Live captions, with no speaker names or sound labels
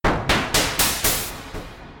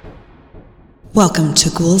Welcome to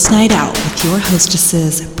Ghouls Night Out with your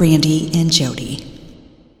hostesses, Brandy and Jody.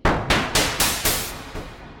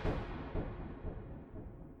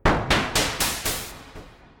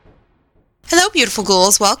 Hello, beautiful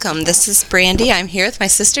ghouls. Welcome. This is Brandy. I'm here with my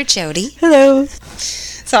sister, Jody. Hello.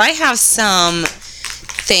 So I have some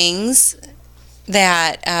things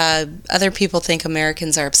that other people think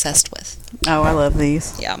Americans are obsessed with. Oh, I love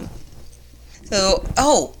these. Yeah. So,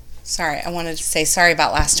 sorry. I wanted to say sorry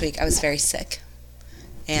about last week. I was very sick.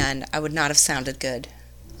 And I would not have sounded good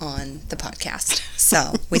on the podcast.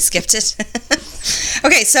 So we skipped it.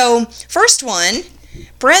 Okay, so first one,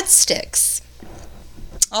 breadsticks.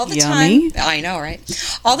 All the Yummy. time. I know, right?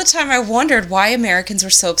 All the time I wondered why Americans were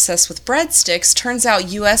so obsessed with breadsticks. Turns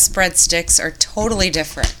out U.S. breadsticks are totally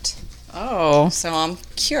different. Oh. So I'm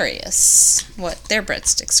curious what their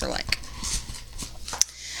breadsticks are like.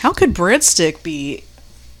 How could breadstick be?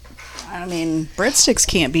 I mean, breadsticks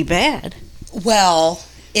can't be bad. Well,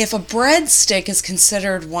 if a breadstick is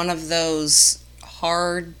considered one of those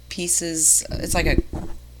hard pieces, it's like a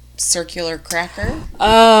circular cracker.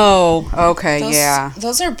 Oh, okay, yeah.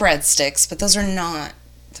 Those are breadsticks, but those are not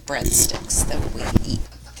the breadsticks that we eat.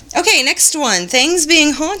 Okay, next one. Things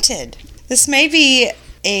being haunted. This may be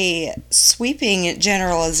a sweeping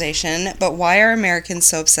generalization, but why are Americans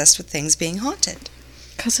so obsessed with things being haunted?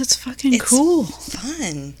 Because it's fucking cool.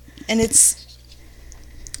 Fun. And it's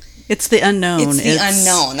the unknown. It's the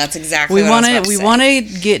unknown. That's exactly what I was about to say. We want to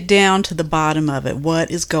get down to the bottom of it. What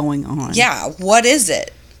is going on? Yeah, what is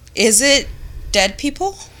it? Is it dead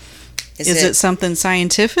people? Is it something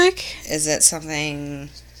scientific? Is it something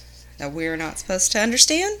that we're not supposed to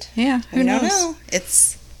understand? Yeah, who knows? I don't know.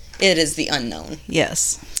 It is the unknown.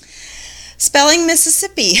 Yes. Spelling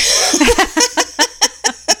Mississippi.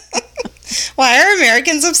 Why are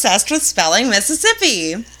Americans obsessed with spelling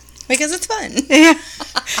Mississippi? Because it's fun. Yeah.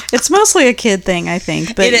 It's mostly a kid thing, I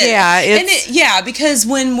think. But yeah, because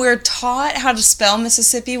when we're taught how to spell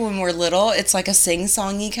Mississippi when we're little, it's like a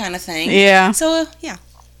sing-songy kind of thing. Yeah. So, yeah.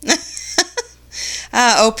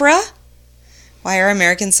 Oprah. Why are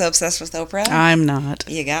Americans so obsessed with Oprah? I'm not.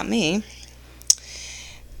 You got me.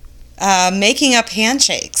 Making up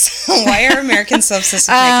handshakes. Why are Americans so obsessed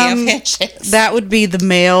with making up handshakes? That would be the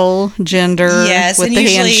male gender with the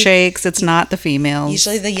handshakes. It's not the females.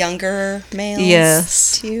 Usually the younger males.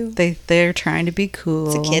 Yes. Too. They're trying to be cool.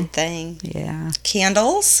 It's a kid thing. Yeah.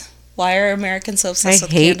 Candles. Why are Americans so obsessed with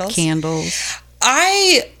candles? I hate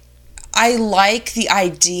candles. I like the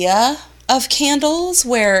idea of candles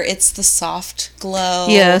where it's the soft glow.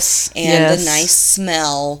 Yes. And the nice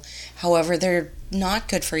smell. However, they're not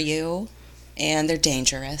good for you, and they're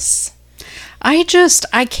dangerous. I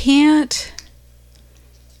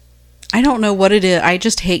don't know what it is. I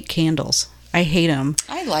just hate candles. I hate them.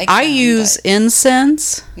 I use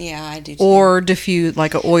incense. Yeah, I do too. Or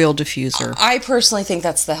like an oil diffuser. I personally think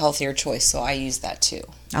that's the healthier choice, so I use that too.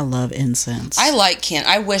 I love incense. I like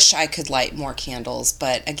I wish I could light more candles,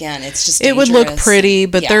 but again, it's just dangerous. It would look pretty,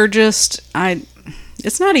 but they're just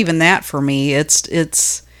it's not even that for me.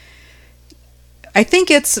 It's I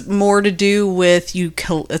think it's more to do with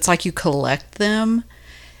it's like you collect them,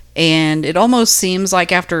 and it almost seems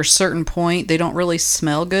like after a certain point they don't really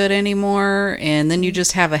smell good anymore, and then you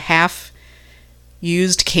just have a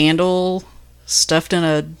half-used candle stuffed in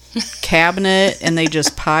a cabinet, and they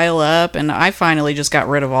just pile up, and I finally just got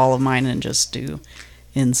rid of all of mine and just do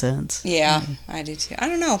incense. Yeah, I do too. I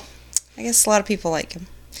don't know. I guess a lot of people like them.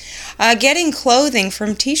 Getting clothing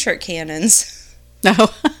from t-shirt cannons. No,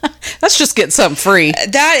 let's just get something free.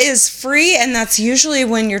 That is free, and that's usually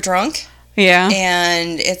when you're drunk. Yeah.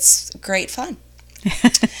 And it's great fun.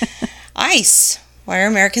 Ice. Why are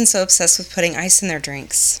Americans so obsessed with putting ice in their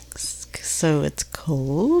drinks? So it's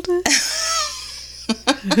cold?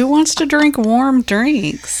 Who wants to drink warm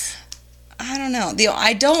drinks? I don't know.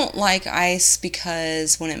 I don't like ice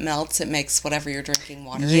because when it melts, it makes whatever you're drinking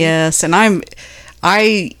watery. Yes, and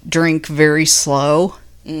I drink very slow.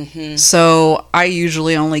 Mm-hmm. So I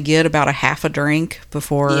usually only get about a half a drink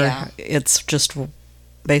before it's just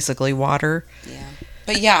basically water. Yeah.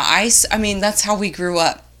 But yeah, ice, I mean, that's how we grew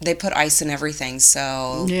up. They put ice in everything,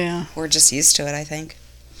 so we're just used to it, I think.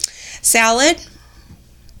 Salad.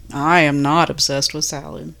 I am not obsessed with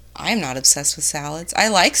salad. I am not obsessed with salads. I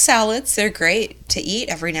like salads. They're great to eat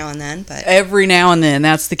every now and then. But every now and then,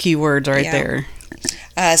 that's the key words right there.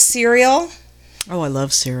 Cereal. Oh, I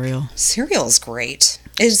love cereal. Cereal's great.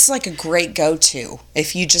 It's like a great go-to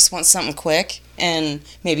if you just want something quick and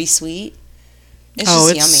maybe sweet. It's just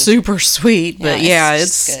yummy. Super sweet, but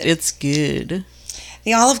it's good.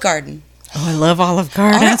 The Olive Garden. Oh, I love Olive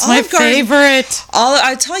Garden. It's my Olive Garden. favorite.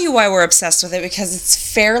 I'll tell you why we're obsessed with it, because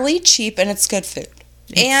it's fairly cheap and it's good food.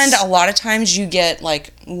 And a lot of times you get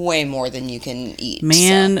like way more than you can eat.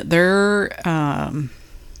 Man, their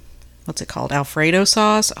what's it called? Alfredo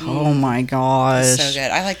sauce. Oh my gosh. It's so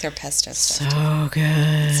good. I like their pesto stuff. So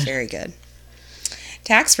good. It's very good.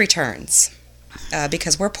 Tax returns.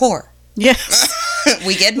 Because we're poor. Yes.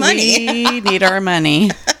 We get money. We need our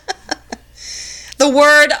money. The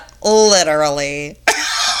word literally.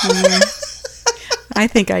 I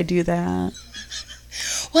think I do that.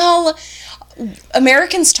 Well,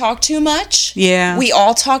 Americans talk too much. Yeah. We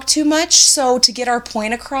all talk too much. So to get our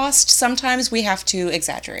point across, sometimes we have to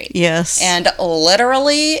exaggerate. Yes. And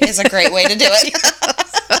literally is a great way to do it.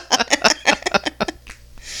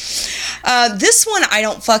 This one I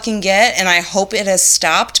don't fucking get, and I hope it has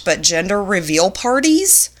stopped, but gender reveal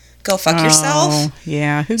parties? Go fuck yourself.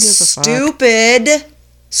 Yeah, who gives a fuck?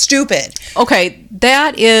 Stupid. Okay,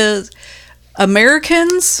 that is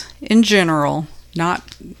Americans in general,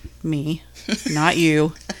 not me, not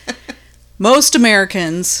you. Most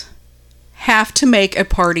Americans have to make a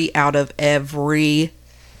party out of every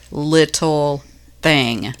little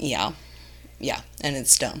thing. Yeah, and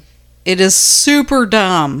it's dumb. It is super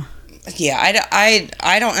dumb. Yeah,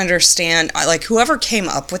 I don't understand. Like, whoever came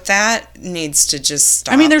up with that needs to just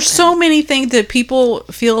stop. I mean, there's so many things that people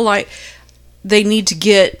feel like they need to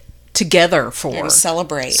get together for. And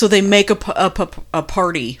celebrate. So they make a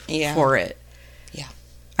party for it. Yeah.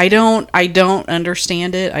 I don't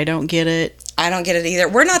understand it. I don't get it. I don't get it either.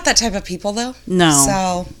 We're not that type of people, though. No.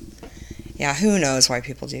 So, yeah, who knows why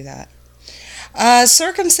people do that.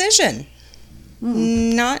 Circumcision.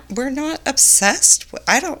 We're not obsessed.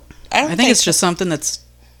 I think it's just something that's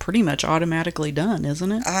pretty much automatically done, isn't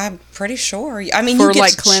it? I'm pretty sure. I mean, for you get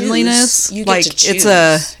like to cleanliness, choose. You like get to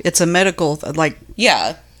choose. it's a medical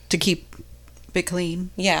yeah, to keep it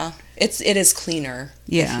clean. Yeah, it is cleaner.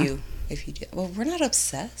 Yeah, if you do. Well, we're not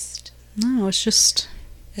obsessed. No, it's just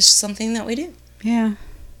something that we do. Yeah.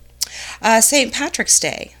 St. Patrick's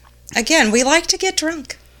Day. Again, we like to get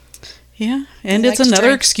drunk. Yeah, and it's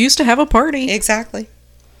another excuse to have a party. Exactly.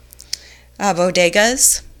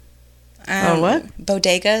 Bodegas. What?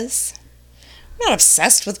 Bodegas. I'm not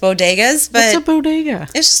obsessed with bodegas, but... What's a bodega?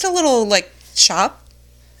 It's just a little, shop.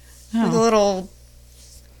 Oh. Like a little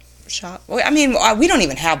shop. I mean, we don't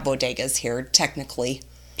even have bodegas here, technically.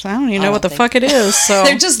 So I don't even know what the fuck it is, so...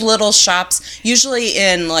 They're just little shops, usually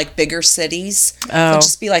in, bigger cities. Oh. They'll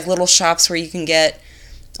just be, little shops where you can get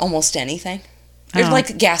almost anything. They're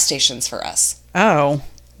like gas stations for us. Oh.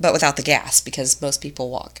 But without the gas, because most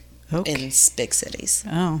people walk in big cities.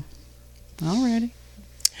 Oh. Alrighty.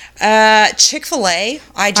 Chick-fil-A.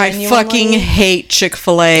 I fucking hate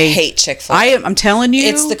Chick-fil-A. Hate Chick-fil-A. I'm telling you.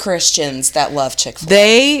 It's the Christians that love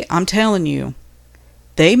Chick-fil-A. I'm telling you.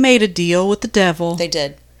 They made a deal with the devil. They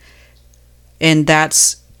did. And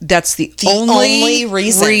that's the only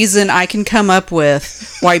reason I can come up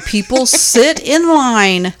with why people sit in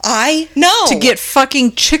line. I know. To get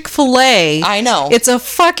fucking Chick-fil-A. I know. It's a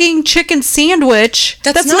fucking chicken sandwich.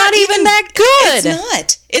 That's not even that good.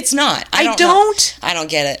 It's not. I don't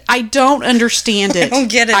get it. I don't understand it. I don't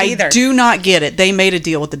get it either. I do not get it. They made a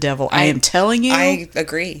deal with the devil. I am telling you. I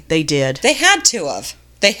agree. They did. They had to have.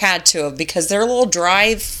 Because their little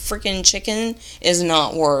dry freaking chicken is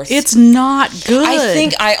not worth. It's not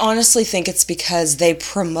good. I honestly think it's because they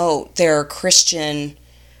promote their Christian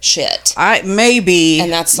shit. Maybe.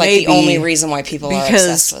 And that's the only reason why people are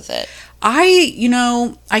obsessed with it.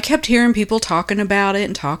 I kept hearing people talking about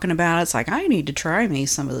it. It's like, I need to try me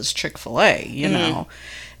some of this Chick-fil-A, you know.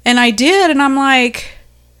 And I did, and I'm like...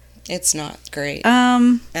 It's not great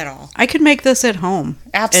at all. I could make this at home.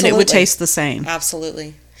 Absolutely. And it would taste the same.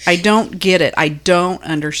 Absolutely. I don't get it. I don't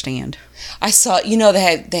understand. I saw,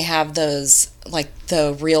 they have those,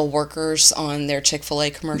 the real workers on their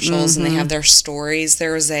Chick-fil-A commercials, and they have their stories.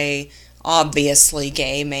 There was a obviously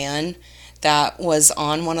gay man that was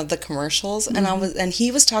on one of the commercials, and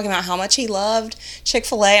he was talking about how much he loved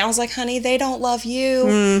Chick-fil-A. I was like, honey, they don't love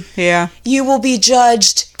you. Yeah. You will be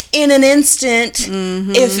judged in an instant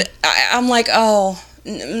if I'm like, no.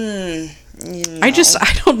 I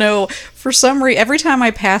don't know, for some reason every time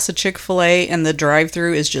I pass a Chick-fil-A and the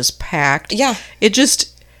drive-thru is just packed,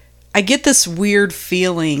 I get this weird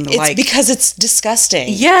feeling. It's because it's disgusting.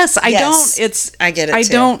 Yes, I get it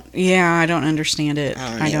too. I don't understand it.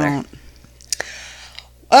 I don't.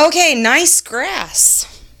 Okay, nice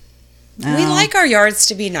grass. We like our yards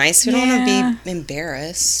to be nice. We don't want to be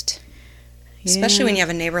embarrassed. Especially when you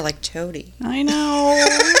have a neighbor like Toady. I know.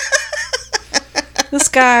 This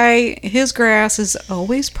guy, his grass is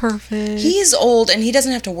always perfect. He's old and he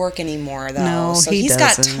doesn't have to work anymore, though. No, so he he's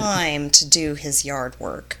doesn't. got time to do his yard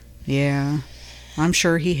work. Yeah. I'm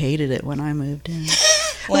sure he hated it when I moved in.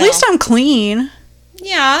 Well, At least I'm clean.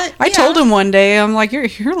 Yeah. I told him one day, I'm like,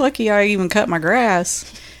 you're lucky I even cut my grass.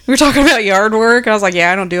 We were talking about yard work. I was like,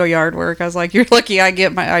 yeah, I don't do a yard work. I was like, you're lucky I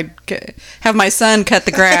have my son cut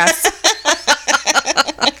the grass.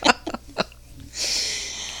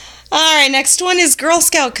 All right, next one is Girl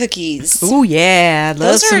Scout cookies. Oh yeah,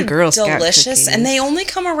 love some Girl Scout delicious, cookies. and they only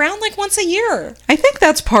come around like once a year. I think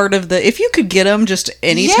that's part of if you could get them just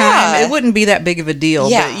anytime, Yeah. it wouldn't be that big of a deal.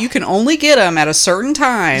 Yeah. But you can only get them at a certain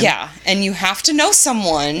time. Yeah, and you have to know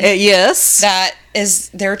someone Yes. that is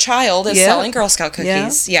their child is Yeah. selling Girl Scout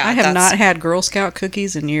cookies. Yeah, I have not had Girl Scout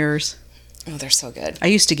cookies in years. Oh, they're so good. I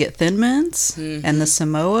used to get Thin Mints and the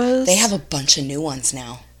Samoas. They have a bunch of new ones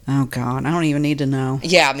now. Oh God, I don't even need to know.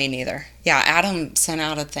 Yeah, me neither. Yeah, Adam sent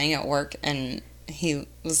out a thing at work and he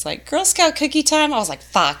was like, Girl Scout cookie time? I was like,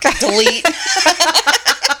 fuck, delete.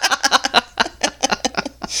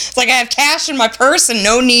 It's like I have cash in my purse and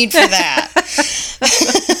no need for that.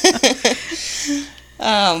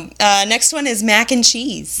 Next one is mac and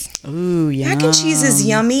cheese. Ooh, yum. Mac and cheese is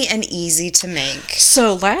yummy and easy to make.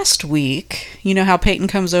 So last week, you know how Peyton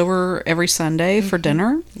comes over every Sunday for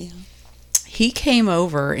dinner? Yeah. He came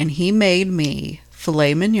over and he made me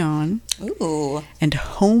filet mignon Ooh. and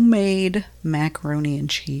homemade macaroni and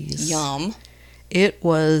cheese. Yum. It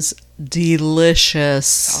was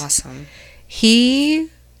delicious. Awesome.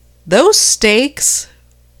 Those steaks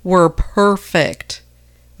were perfect.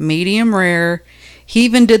 Medium rare. He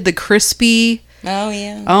even did the crispy. Oh,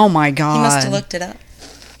 yeah. Oh my God. He must have looked it up.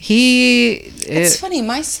 It's funny.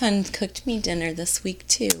 My son cooked me dinner this week,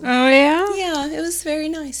 too. Oh, yeah? Yeah, it was very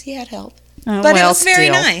nice. He had help. Oh, But well, it was very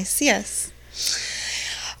still. nice, yes.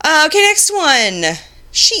 Okay, next one.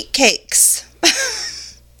 Sheet cakes.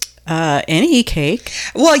 Any cake.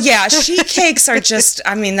 Well, yeah, sheet cakes are just,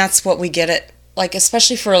 I mean, that's what we get at, like,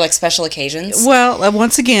 especially for, like, special occasions. Well,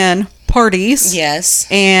 once again, parties. Yes.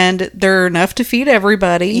 And they're enough to feed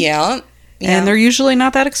everybody. Yeah. And they're usually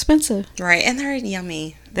not that expensive. Right, and they're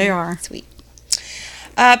yummy. They are. Sweet.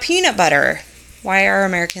 Peanut butter. Why are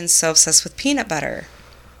Americans so obsessed with peanut butter?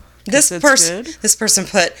 This person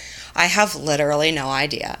put, I have literally no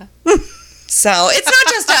idea. So it's not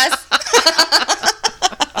just us.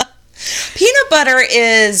 Peanut butter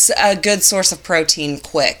is a good source of protein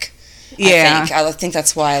quick. Yeah. I think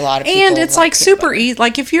that's why a lot of people And it's like super butter. easy.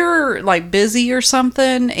 Like if you're like busy or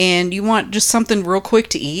something and you want just something real quick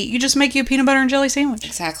to eat, you just make you a peanut butter and jelly sandwich.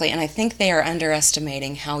 Exactly. And I think they are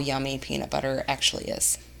underestimating how yummy peanut butter actually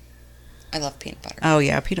is. I love peanut butter. Oh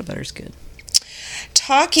yeah, peanut butter's good.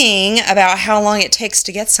 Talking about how long it takes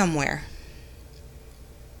to get somewhere.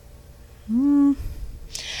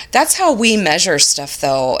 That's how we measure stuff,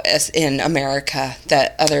 though, in America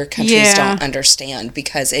that other countries don't understand,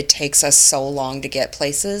 because it takes us so long to get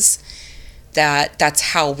places that's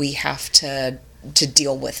how we have to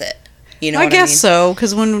deal with it. You know I what guess I mean? so,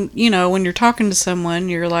 because when you're talking to someone,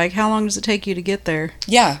 you're like, how long does it take you to get there?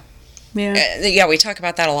 Yeah. Yeah. Yeah, we talk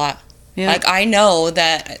about that a lot. Yeah. Like, I know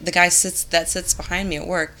that the guy that sits behind me at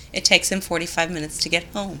work, it takes him 45 minutes to get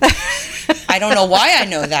home. I don't know why I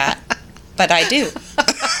know that, but I do.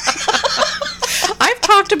 I've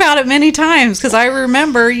talked about it many times because I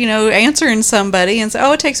remember, answering somebody and say,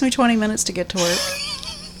 oh, it takes me 20 minutes to get to work.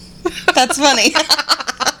 That's funny.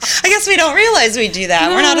 I guess we don't realize we do that.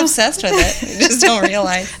 No. We're not obsessed with it. We just don't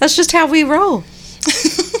realize. That's just how we roll.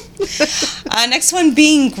 Next one,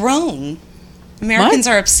 being grown. Americans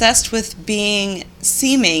are obsessed with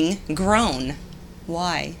seeming grown.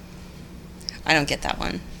 Why? I don't get that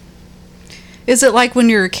one. Is it like when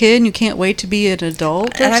you're a kid and you can't wait to be an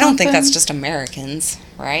adult? And I don't think something? that's just Americans,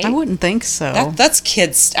 right? I wouldn't think so. That's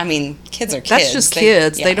kids. I mean, kids are kids. That's just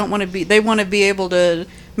kids. They don't want to be. They want to be able to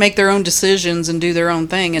make their own decisions and do their own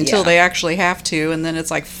thing until they actually have to, and then it's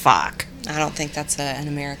like, fuck. I don't think that's an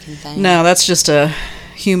American thing. No, that's just a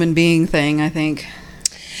human being thing, I think.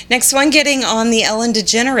 Next one, getting on the Ellen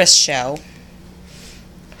DeGeneres show.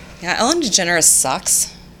 Yeah, Ellen DeGeneres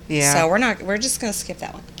sucks. Yeah. So we're just gonna skip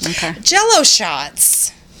that one. Okay. Jello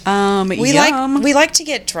shots. We yum. like to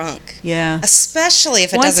get drunk. Yeah. Especially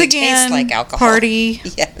if it Once doesn't again, taste like alcohol. Party.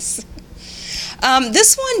 Yes.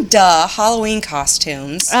 This one, Halloween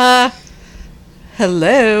costumes.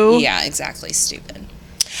 Hello. Yeah, exactly. Stupid.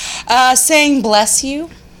 Saying bless you.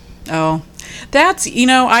 Oh. That's,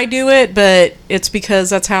 I do it, but it's because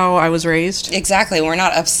that's how I was raised. Exactly. We're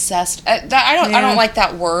not obsessed. I don't like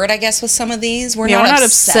that word, I guess, with some of these. We're not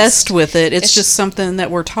obsessed with it. It's just something that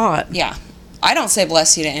we're taught. Yeah. I don't say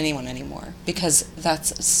bless you to anyone anymore because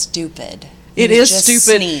that's stupid. It You is just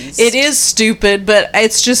stupid. sneezed. It is stupid, but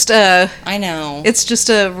it's just a. I know. It's just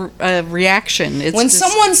a reaction. It's when just,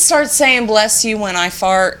 someone starts saying "bless you" when I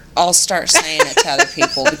fart, I'll start saying it to other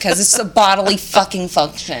people because it's a bodily fucking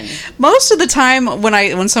function. most of the time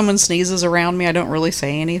when someone sneezes around me, I don't really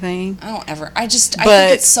say anything. I don't ever. I think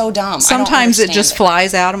it's so dumb. Sometimes it just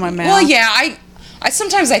flies out of my mouth. Well, yeah. I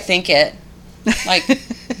sometimes I think it, like,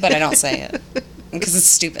 but I don't say it. Because it's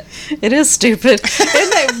stupid. It is stupid.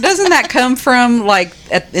 Doesn't that come from, like,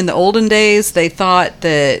 in the olden days, they thought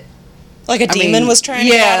that... Like a demon was trying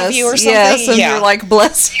to get out of you or something? Yes, and you're like,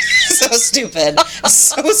 bless you. So stupid.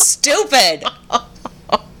 So stupid. Oh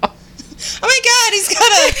my God, he's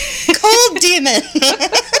got a cold demon.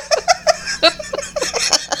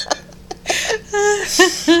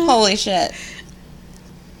 Holy shit.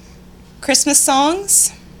 Christmas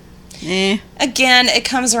songs? Again, it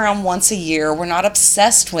comes around once a year. We're not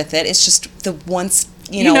obsessed with it. It's just the once,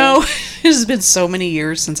 you know. It has been so many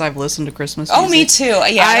years since I've listened to Christmas music. Oh, me too.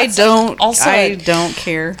 Yeah, I don't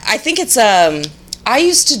care. I think it's I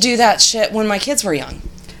used to do that shit when my kids were young.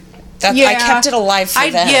 I kept it alive for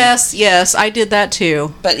them. Yes, I did that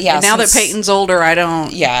too. But yeah, and now that Peyton's older, I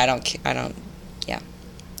don't. Yeah, I don't. Yeah,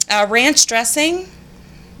 ranch dressing.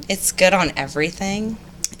 It's good on everything.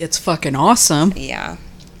 It's fucking awesome. Yeah.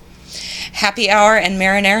 Happy hour and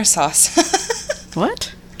marinara sauce.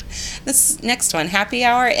 What? This next one, happy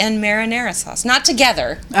hour and marinara sauce. Not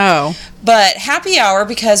together. Oh. But happy hour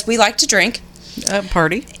because we like to drink.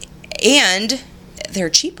 Party. And they're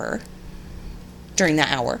cheaper during that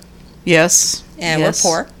hour. Yes. And we're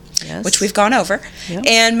poor. Yes. Which we've gone over. Yep.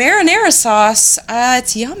 And marinara sauce,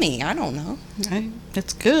 it's yummy. I don't know.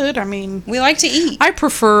 It's good. I mean... We like to eat. I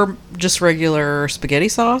prefer just regular spaghetti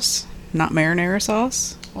sauce, not marinara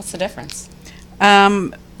sauce. What's the difference?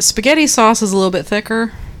 Spaghetti sauce is a little bit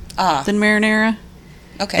thicker than marinara.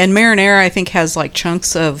 Okay. And marinara, I think, has like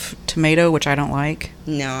chunks of tomato, which I don't like.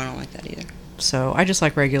 No, I don't like that either. So I just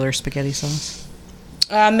like regular spaghetti sauce.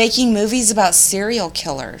 Making movies about serial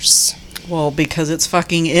killers. Well, because it's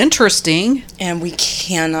fucking interesting. And we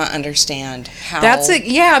cannot understand how... That's it.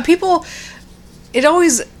 Yeah, people... It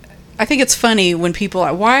always... I think it's funny when people...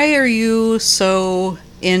 Why are you so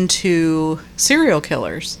into serial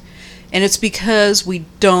killers? And it's because we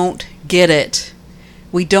don't get it.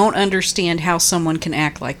 We don't understand how someone can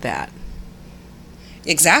act like that.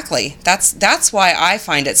 Exactly. That's why I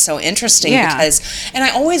find it so interesting. Yeah. Because, and I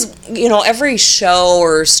always, every show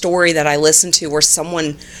or story that I listen to where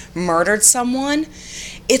someone murdered someone,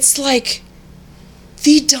 it's like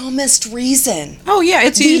the dumbest reason. Oh yeah,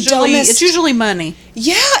 it's usually money.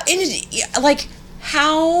 Yeah, and like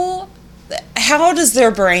how does their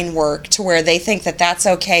brain work to where they think that that's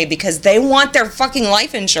okay because they want their fucking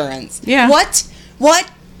life insurance? Yeah.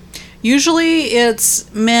 What? Usually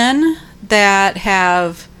it's men that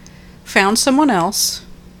have found someone else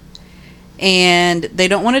and they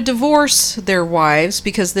don't want to divorce their wives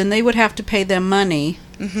because then they would have to pay them money.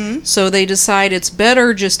 Mm-hmm. So they decide it's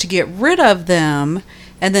better just to get rid of them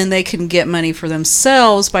and then they can get money for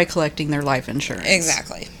themselves by collecting their life insurance.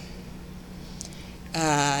 Exactly.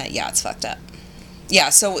 Yeah, it's fucked up. Yeah,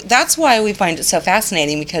 so that's why we find it so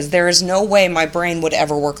fascinating because there is no way my brain would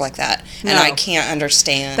ever work like that. And I can't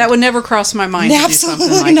understand. That would never cross my mind to do something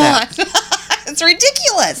like not. that. It's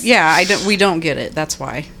ridiculous. Yeah, we don't get it. That's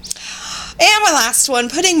why. And my last one,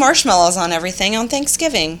 putting marshmallows on everything on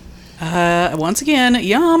Thanksgiving. Once again,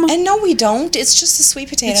 yum. And no, we don't. It's just the sweet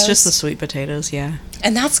potatoes. It's just the sweet potatoes, yeah.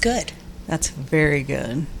 And that's good. That's very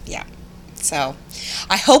good. Yeah. So,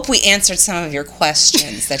 I hope we answered some of your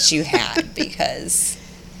questions that you had because...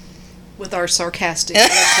 With our sarcastic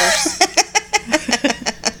answers.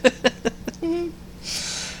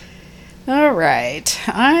 All right.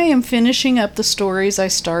 I am finishing up the stories I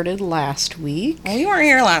started last week. Well, you weren't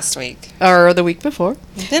here last week. Or the week before.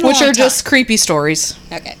 Which are just creepy stories.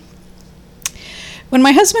 Okay. When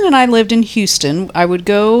my husband and I lived in Houston, I would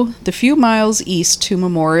go the few miles east to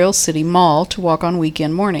Memorial City Mall to walk on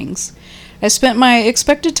weekend mornings. I spent my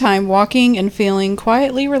expected time walking and feeling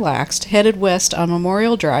quietly relaxed, headed west on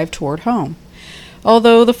Memorial Drive toward home.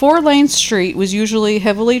 Although the 4-lane street was usually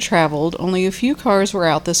heavily traveled, only a few cars were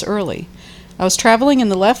out this early. I was traveling in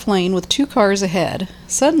the left lane with 2 cars ahead.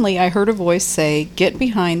 Suddenly I heard a voice say, "Get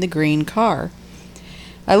behind the green car."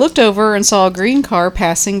 I looked over and saw a green car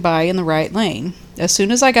passing by in the right lane. As soon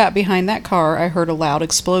as I got behind that car, I heard a loud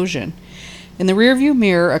explosion. In the rearview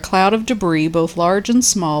mirror, a cloud of debris, both large and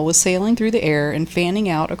small, was sailing through the air and fanning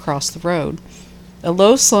out across the road. A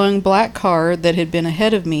low-slung black car that had been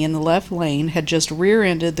ahead of me in the left lane had just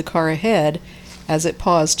rear-ended the car ahead as it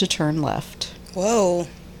paused to turn left. Whoa.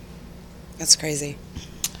 That's crazy.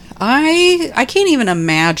 I can't even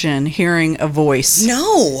imagine hearing a voice.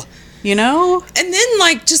 No. You know? And then,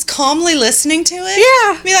 like, just calmly listening to it.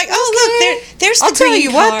 Yeah. Be like, oh, look, there's the I'll tell you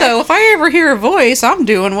car. what, though. If I ever hear a voice, I'm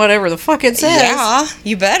doing whatever the fuck it says. Yeah,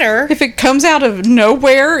 you better. If it comes out of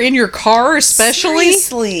nowhere in your car, especially.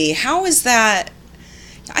 Seriously, how is that?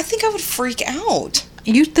 I think I would freak out.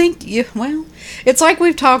 You think, well, it's like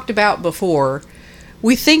we've talked about before.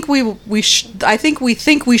 I think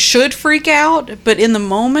we should freak out, but in the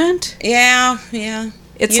moment. Yeah.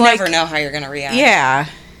 It's you like, never know how you're going to react. Yeah.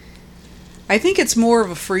 I think it's more of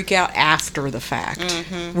a freak out after the fact.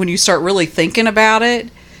 Mm-hmm. When you start really thinking about it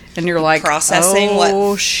and you're like, processing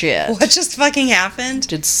oh, shit. What just fucking happened?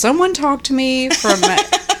 Did someone talk to me from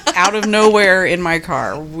out of nowhere in my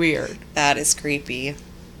car? Weird. That is creepy.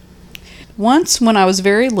 Once, when I was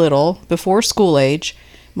very little, before school age,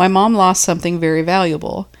 my mom lost something very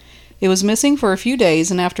valuable. It was missing for a few days,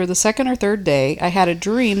 and after the second or third day, I had a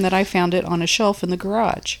dream that I found it on a shelf in the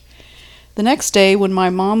garage. The next day, when my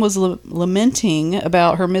mom was lamenting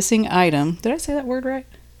about her missing item... Did I say that word right?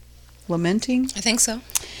 Lamenting? I think so.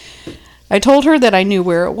 I told her that I knew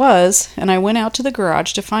where it was, and I went out to the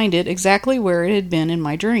garage to find it exactly where it had been in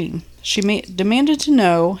my dream. She demanded to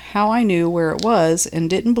know how I knew where it was and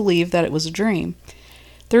didn't believe that it was a dream.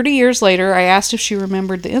 30 years later, I asked if she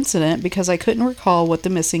remembered the incident because I couldn't recall what the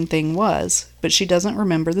missing thing was, but she doesn't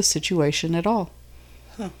remember the situation at all.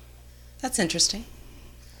 Huh. That's interesting.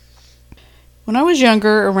 When I was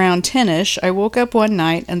younger, around 10-ish, I woke up one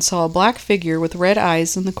night and saw a black figure with red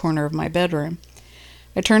eyes in the corner of my bedroom.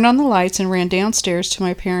 I turned on the lights and ran downstairs to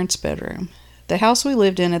my parents' bedroom. The house we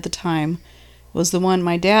lived in at the time was the one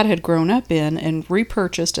my dad had grown up in and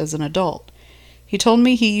repurchased as an adult. He told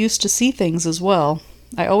me he used to see things as well.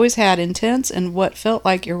 I always had intense and what felt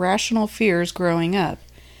like irrational fears growing up.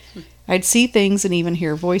 I'd see things and even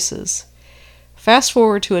hear voices. Fast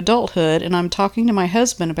forward to adulthood, and I'm talking to my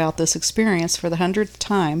husband about this experience for the 100th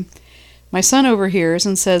time. My son overhears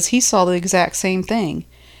and says he saw the exact same thing.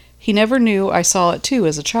 He never knew I saw it too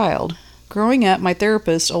as a child. Growing up, my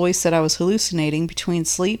therapist always said I was hallucinating between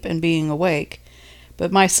sleep and being awake,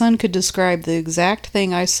 but my son could describe the exact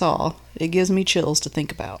thing I saw. It gives me chills to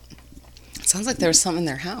think about. It sounds like there was something in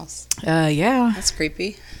their house. Yeah. That's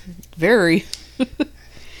creepy. Very.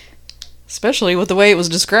 Especially with the way it was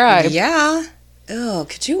described. Yeah. Oh,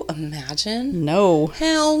 could you imagine? No.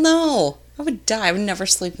 Hell no. I would die. I would never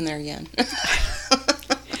sleep in there again.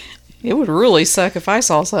 It would really suck if I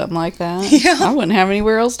saw something like that. Yeah. I wouldn't have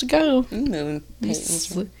anywhere else to go. Moving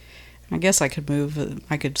Peyton's room. I guess I could move.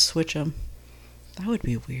 I could switch them. That would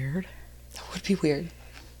be weird. That would be weird.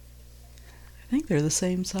 I think they're the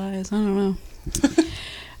same size. I don't know.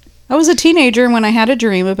 I was a teenager when I had a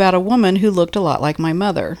dream about a woman who looked a lot like my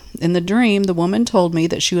mother. In the dream, the woman told me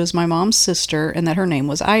that she was my mom's sister and that her name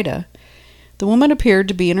was Ida. The woman appeared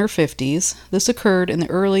to be in her 50s. This occurred in the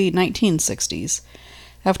early 1960s.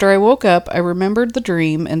 After I woke up, I remembered the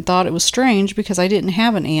dream and thought it was strange because I didn't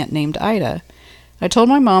have an aunt named Ida. I told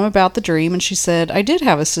my mom about the dream and she said, I did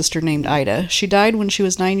have a sister named Ida. She died when she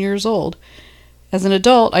was 9 years old. As an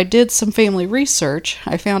adult, I did some family research.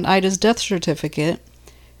 I found Ida's death certificate.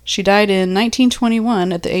 She died in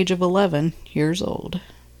 1921 at the age of 11 years old.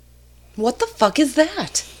 What the fuck is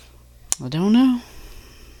that? I don't know.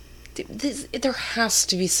 There has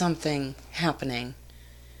to be something happening.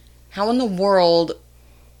 How in the world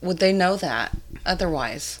would they know that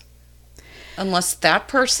otherwise? Unless that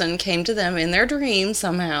person came to them in their dream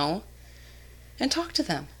somehow and talked to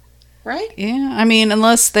them, right? Yeah, I mean,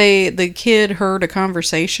 unless the kid heard a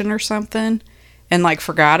conversation or something and like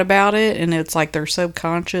forgot about it and it's like their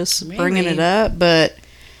subconscious Maybe. bringing it up, but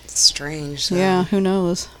It's strange. Though. yeah, who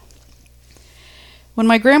knows? When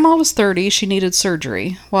my grandma was 30, she needed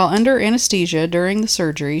surgery. While under anesthesia during the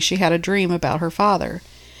surgery, she had a dream about her father.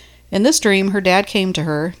 In this dream, her dad came to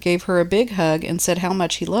her, gave her a big hug, and said how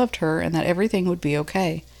much he loved her and that everything would be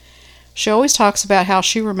okay. She always talks about how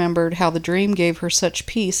she remembered how the dream gave her such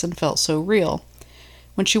peace and felt so real.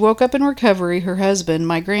 When she woke up in recovery, her husband,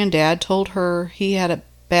 my granddad, told her he had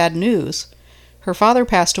bad news. Her father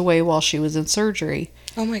passed away while she was in surgery.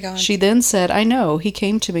 Oh my God. She then said, I know, he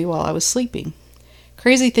came to me while I was sleeping.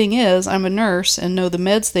 Crazy thing is, I'm a nurse and know the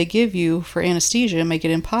meds they give you for anesthesia make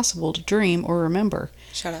it impossible to dream or remember.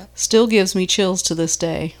 Shut up. Still gives me chills to this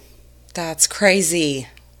day. That's crazy.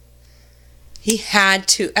 He had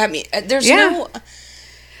to. I mean, there's Yeah. no.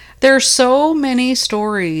 There are so many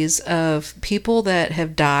stories of people that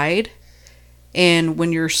have died, and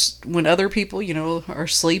when other people, are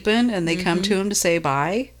sleeping and they come to them to say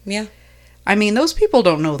bye. Yeah. I mean, those people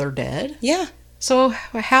don't know they're dead. Yeah. So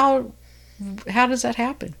how does that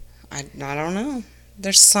happen? I don't know.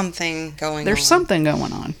 There's something going on. There's something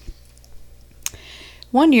going on.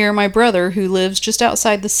 One year, my brother, who lives just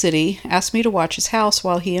outside the city, asked me to watch his house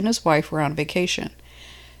while he and his wife were on vacation.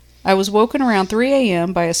 I was woken around 3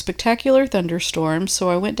 a.m. by a spectacular thunderstorm, so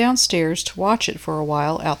I went downstairs to watch it for a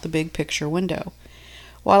while out the big picture window.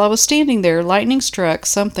 While I was standing there, lightning struck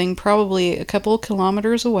something probably a couple of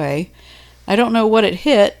kilometers away. I don't know what it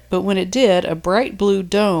hit, but when it did, a bright blue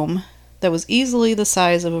dome that was easily the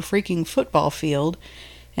size of a freaking football field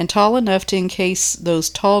and tall enough to encase those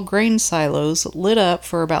tall grain silos lit up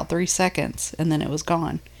for about 3 seconds, and then it was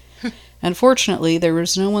gone. Unfortunately, there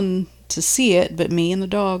was no one to see it but me and the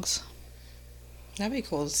dogs. That'd be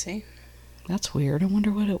cool to see. That's weird. I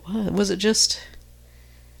wonder what it was. Was it just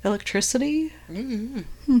electricity?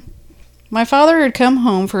 Mm-hmm. My father had come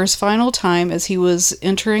home for his final time as he was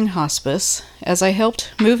entering hospice. As I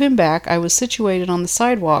helped move him back, I was situated on the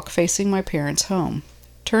sidewalk facing my parents' home.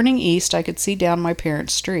 Turning east, I could see down my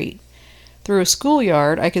parents' street. Through a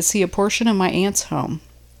schoolyard, I could see a portion of my aunt's home.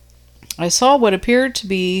 I saw what appeared to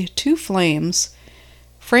be 2 flames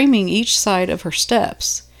framing each side of her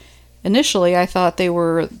steps. Initially, I thought they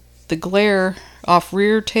were the glare off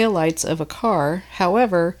rear taillights of a car.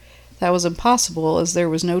 However, that was impossible as there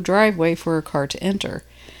was no driveway for a car to enter.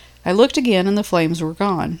 I looked again and the flames were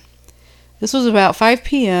gone. This was about 5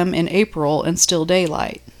 p.m. in April and still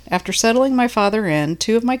daylight. After settling my father in,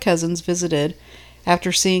 2 of my cousins visited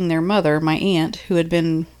after seeing their mother, my aunt, who had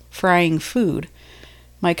been frying food.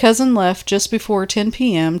 My cousin left just before 10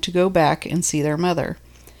 p.m. to go back and see their mother.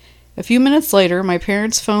 A few minutes later, my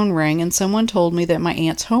parents' phone rang and someone told me that my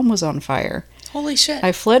aunt's home was on fire. Holy shit.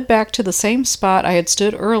 I fled back to the same spot I had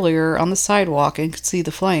stood earlier on the sidewalk and could see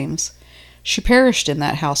the flames. She perished in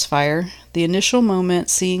that house fire. The initial moment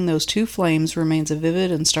seeing those 2 flames remains a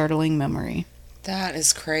vivid and startling memory. That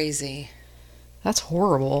is crazy. That's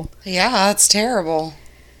horrible. Yeah, that's terrible.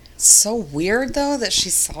 It's so weird, though, that she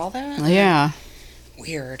saw that. Yeah.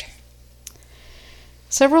 Weird.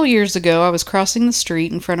 Several years ago, I was crossing the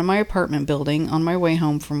street in front of my apartment building on my way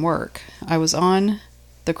home from work. I was on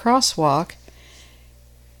the crosswalk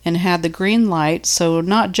and had the green light, so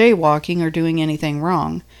not jaywalking or doing anything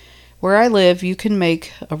wrong. Where I live, you can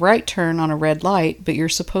make a right turn on a red light, but you're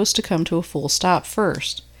supposed to come to a full stop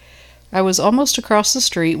first. I was almost across the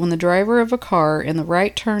street when the driver of a car in the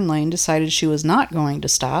right turn lane decided she was not going to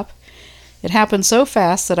stop. It happened so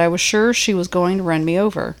fast that I was sure she was going to run me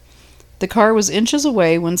over. The car was inches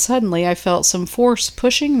away when suddenly I felt some force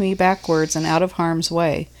pushing me backwards and out of harm's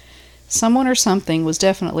way. Someone or something was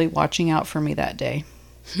definitely watching out for me that day.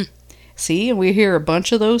 See, and we hear a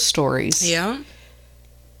bunch of those stories. Yeah.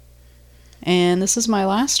 And this is my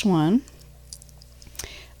last one.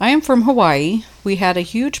 I am from Hawaii. We had a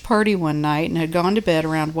huge party one night and had gone to bed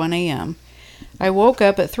around 1 a.m. I woke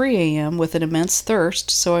up at 3 a.m. with an immense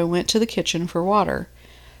thirst, so I went to the kitchen for water.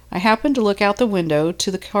 I happened to look out the window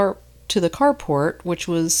to the carport, which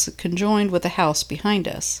was conjoined with the house behind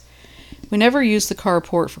us. We never used the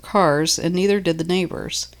carport for cars, and neither did the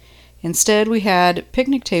neighbors. Instead, we had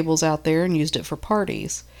picnic tables out there and used it for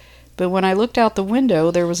parties. But when I looked out the window,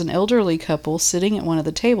 there was an elderly couple sitting at one of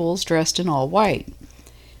the tables dressed in all white.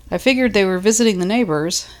 I figured they were visiting the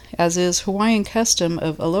neighbors. As is Hawaiian custom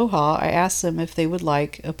of aloha, I asked them if they would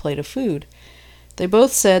like a plate of food. They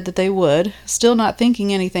both said that they would. Still not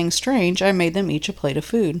thinking anything strange, I made them each a plate of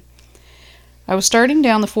food. I was starting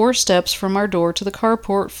down the 4 steps from our door to the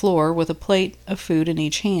carport floor with a plate of food in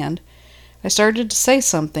each hand. I started to say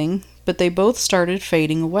something, but they both started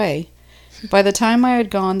fading away. By the time I had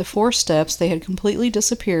gone the 4 steps, they had completely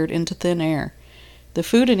disappeared into thin air. The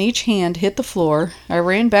food in each hand hit the floor. I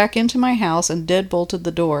ran back into my house and deadbolted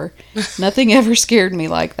the door. Nothing ever scared me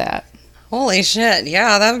like that. Holy shit.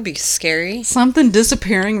 Yeah, that would be scary. Something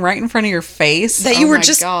disappearing right in front of your face. That you were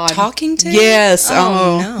just talking to? Yes.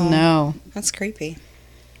 Oh, no. That's creepy.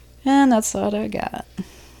 And that's what I got.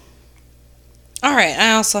 All right.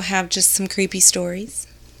 I also have just some creepy stories.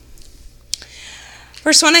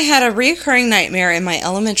 First one, I had a reoccurring nightmare in my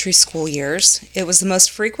elementary school years. It was the most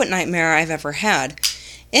frequent nightmare I've ever had.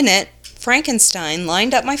 In it, Frankenstein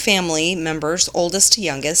lined up my family members, oldest to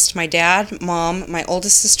youngest, my dad, mom, my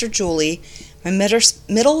oldest sister Julie, my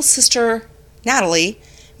middle sister Natalie,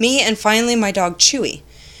 me, and finally my dog Chewy.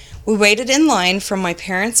 We waited in line from my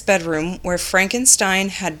parents' bedroom where Frankenstein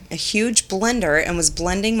had a huge blender and was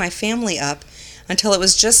blending my family up until it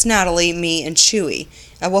was just Natalie, me, and Chewy.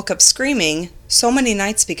 I woke up screaming so many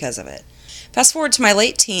nights because of it. Fast forward to my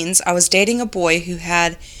late teens, I was dating a boy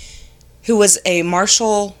who was a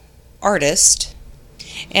martial artist,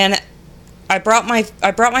 and I brought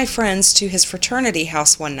my friends to his fraternity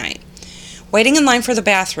house one night. Waiting in line for the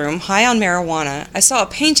bathroom, high on marijuana, I saw a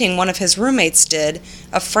painting one of his roommates did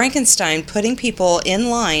of Frankenstein putting people in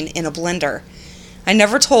line in a blender. I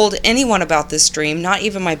never told anyone about this dream, not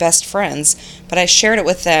even my best friends, but I shared it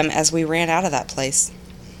with them as we ran out of that place.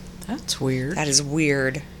 That's weird. That is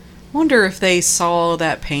weird. Wonder if they saw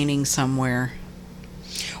that painting somewhere.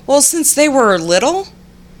 Well, since they were little,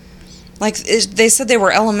 they said they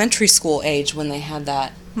were elementary school age when they had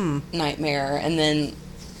that nightmare, and then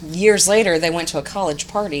years later they went to a college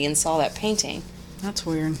party and saw that painting. That's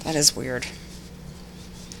weird. That is weird.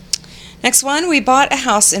 Next one, we bought a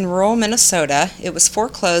house in rural Minnesota. It was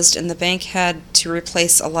foreclosed and the bank had to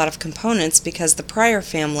replace a lot of components because the prior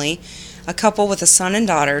family, a couple with a son and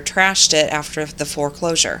daughter, trashed it after the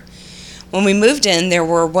foreclosure. When we moved in, there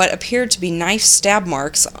were what appeared to be knife stab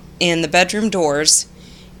marks in the bedroom doors,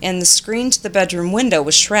 and the screen to the bedroom window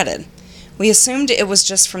was shredded. We assumed it was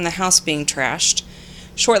just from the house being trashed.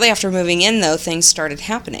 Shortly after moving in, though, things started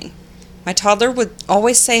happening. My toddler would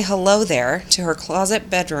always say hello there to her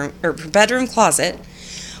bedroom closet,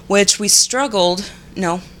 which we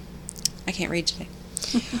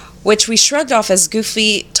which we shrugged off as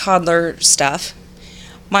goofy toddler stuff.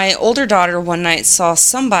 My older daughter one night saw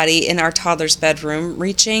somebody in our toddler's bedroom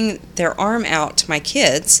reaching their arm out to my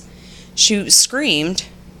kids. She screamed,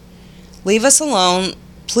 "Leave us alone,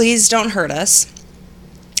 please don't hurt us."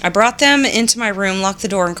 I brought them into my room, locked the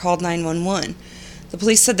door, and called 911. The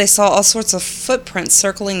police said they saw all sorts of footprints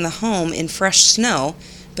circling the home in fresh snow,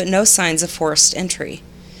 but no signs of forced entry.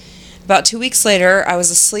 About 2 weeks later, I was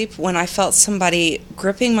asleep when I felt somebody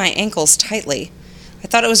gripping my ankles tightly. I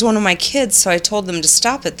thought it was one of my kids, so I told them to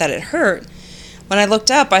stop it, that it hurt. When I looked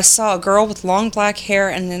up, I saw a girl with long black hair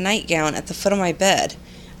and a nightgown at the foot of my bed.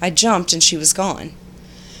 I jumped, and she was gone.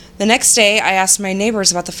 The next day, I asked my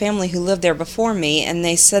neighbors about the family who lived there before me, and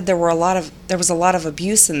they said there was a lot of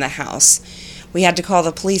abuse in the house. We had to call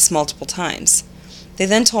the police multiple times. They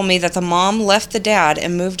then told me that the mom left the dad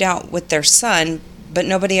and moved out with their son, but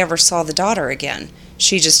nobody ever saw the daughter again.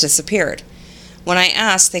 She just disappeared. When I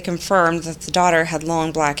asked, they confirmed that the daughter had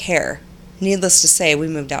long black hair. Needless to say, we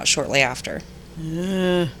moved out shortly after.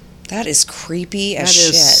 That is creepy as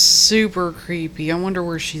shit. That is super creepy. I wonder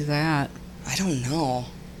where she's at. I don't know.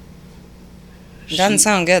 It doesn't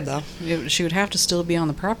sound good, though. She would have to still be on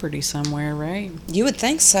the property somewhere, right? You would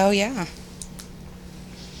think so, yeah.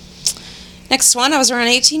 Next one, I was around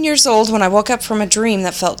 18 years old when I woke up from a dream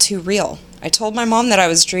that felt too real. I told my mom that I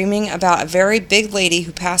was dreaming about a very big lady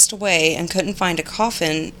who passed away and couldn't find a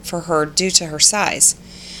coffin for her due to her size.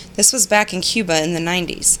 This was back in Cuba in the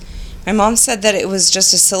 90s. My mom said that it was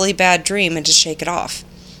just a silly bad dream and to shake it off.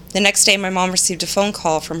 The next day, my mom received a phone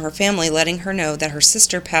call from her family letting her know that her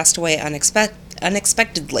sister passed away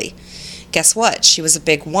unexpectedly. Guess what? She was a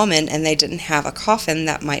big woman and they didn't have a coffin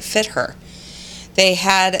that might fit her. They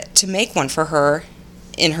had to make one for her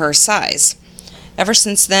in her size. Ever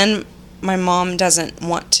since then, my mom doesn't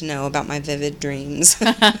want to know about my vivid dreams.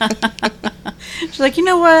 She's like, you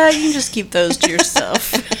know what? You can just keep those to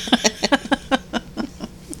yourself.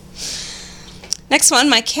 Next one,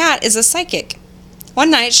 my cat is a psychic.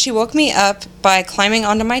 One night, she woke me up by climbing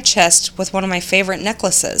onto my chest with one of my favorite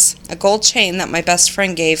necklaces, a gold chain that my best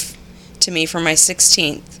friend gave to me for my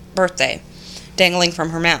 16th birthday, dangling from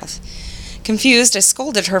her mouth. Confused, I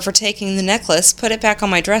scolded her for taking the necklace, put it back on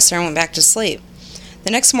my dresser, and went back to sleep. The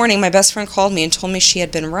next morning, my best friend called me and told me she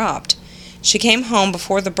had been robbed. She came home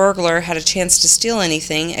before the burglar had a chance to steal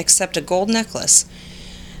anything except a gold necklace.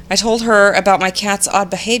 I told her about my cat's odd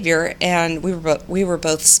behavior, and we were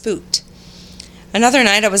both spooked. Another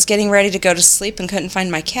night, I was getting ready to go to sleep and couldn't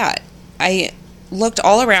find my cat. I looked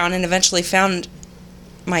all around and eventually found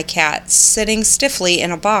my cat sitting stiffly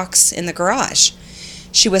in a box in the garage.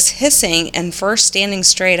 She was hissing and first standing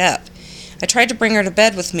straight up. I tried to bring her to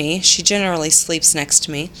bed with me. She generally sleeps next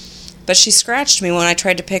to me. But she scratched me when I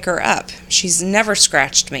tried to pick her up. She's never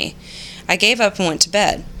scratched me. I gave up and went to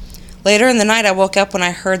bed. Later in the night, I woke up when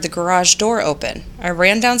I heard the garage door open. I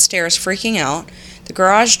ran downstairs freaking out. The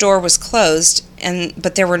garage door was closed,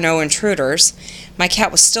 but there were no intruders. My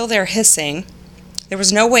cat was still there hissing. There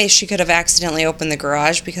was no way she could have accidentally opened the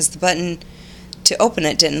garage because the button to open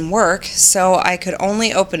it didn't work, so I could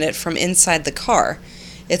only open it from inside the car.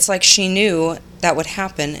 It's like she knew that would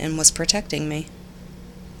happen and was protecting me.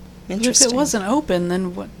 Interesting. If it wasn't open,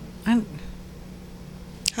 then what?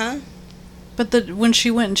 Huh? But when she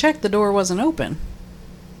went and checked, the door wasn't open.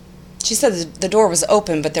 She said the door was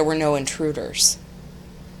open, but there were no intruders.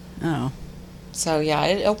 Oh. So, yeah,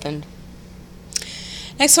 it opened.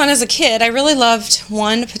 Next one, as a kid, I really loved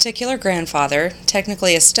one particular grandfather,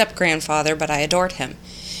 technically a step-grandfather, but I adored him.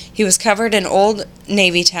 He was covered in old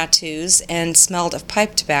Navy tattoos and smelled of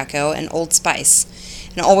pipe tobacco and Old Spice,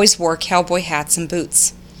 and always wore cowboy hats and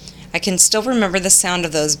boots. I can still remember the sound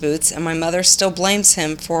of those boots, and my mother still blames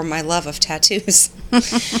him for my love of tattoos.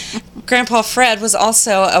 Grandpa Fred was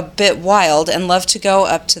also a bit wild and loved to go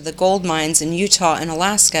up to the gold mines in Utah and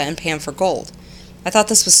Alaska and pan for gold. I thought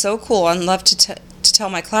this was so cool and loved to tell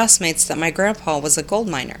my classmates that my grandpa was a gold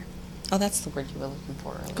miner. Oh, that's the word you were looking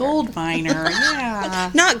for earlier. Gold miner,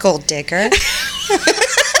 yeah. Not gold digger.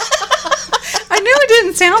 I knew it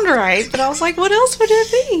didn't sound right, but I was like, what else would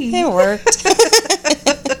it be? It worked.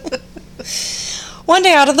 One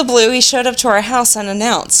day out of the blue, he showed up to our house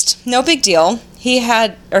unannounced. No big deal. He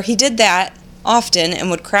did that often and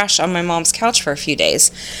would crash on my mom's couch for a few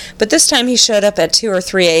days. But this time he showed up at 2 or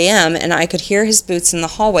 3 a.m. and I could hear his boots in the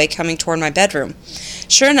hallway coming toward my bedroom.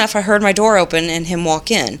 Sure enough, I heard my door open and him walk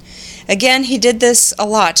in. Again, he did this a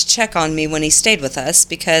lot to check on me when he stayed with us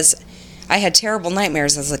because I had terrible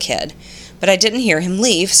nightmares as a kid. But I didn't hear him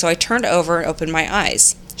leave, so I turned over and opened my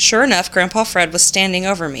eyes. Sure enough, Grandpa Fred was standing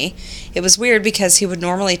over me. It was weird because he would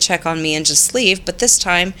normally check on me and just leave, but this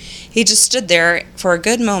time he just stood there for a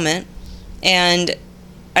good moment, and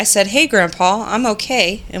I said, "Hey, Grandpa, I'm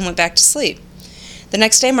okay," and went back to sleep. The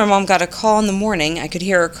next day, my mom got a call in the morning. I could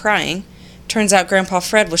hear her crying. Turns out Grandpa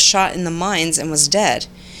Fred was shot in the mines and was dead.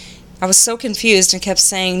 I was so confused and kept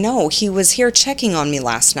saying, "No, he was here checking on me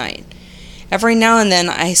last night." Every now and then,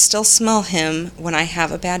 I still smell him when I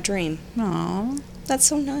have a bad dream. Aww. That's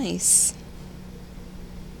so nice.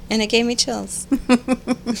 And it gave me chills.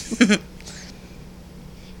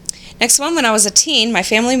 Next one, when I was a teen, my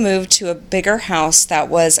family moved to a bigger house that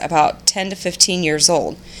was about 10 to 15 years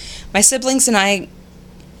old. My siblings and I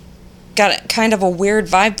got kind of a weird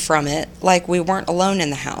vibe from it, like we weren't alone in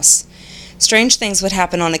the house. Strange things would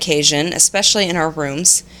happen on occasion, especially in our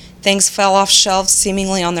rooms. Things fell off shelves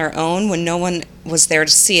seemingly on their own when no one was there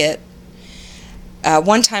to see it.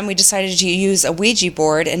 One time we decided to use a Ouija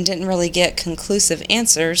board and didn't really get conclusive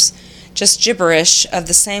answers, just gibberish of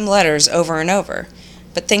the same letters over and over.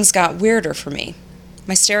 But things got weirder for me.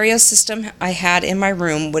 My stereo system I had in my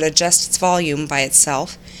room would adjust its volume by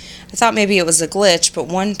itself. I thought maybe it was a glitch, but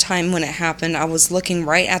one time when it happened, I was looking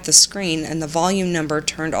right at the screen and the volume number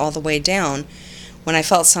turned all the way down when I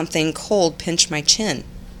felt something cold pinch my chin.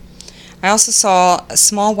 I also saw a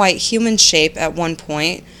small white human shape at one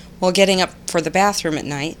point while getting up for the bathroom at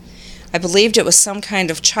night. I believed it was some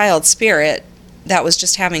kind of child spirit that was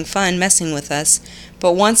just having fun messing with us,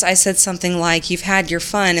 but once I said something like, "You've had your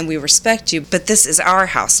fun and we respect you, but this is our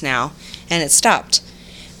house now," and it stopped.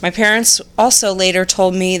 My parents also later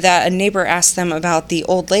told me that a neighbor asked them about the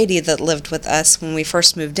old lady that lived with us when we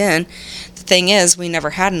first moved in. The thing is, we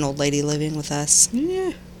never had an old lady living with us.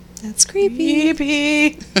 Yeah. That's creepy.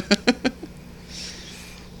 Creepy.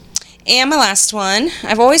 And my last one,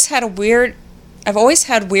 I've always had weird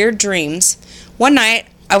dreams. One night,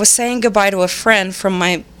 I was saying goodbye to a friend from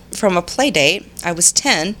a play date. I was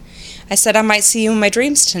 10. I said I might see you in my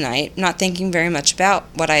dreams tonight, not thinking very much about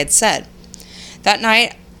what I had said. That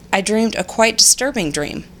night, I dreamed a quite disturbing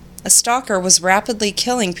dream. A stalker was rapidly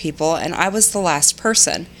killing people, and I was the last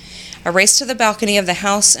person. I raced to the balcony of the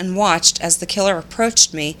house and watched as the killer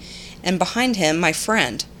approached me, and behind him, my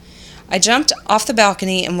friend. I jumped off the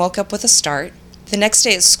balcony and woke up with a start. The next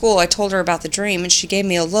day at school, I told her about the dream, and she gave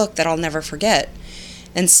me a look that I'll never forget,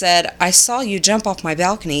 and said, "I saw you jump off my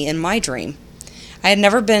balcony in my dream." I had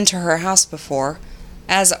never been to her house before,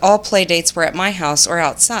 as all play dates were at my house or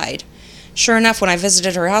outside. Sure enough, when I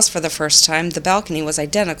visited her house for the first time, the balcony was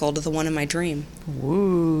identical to the one in my dream.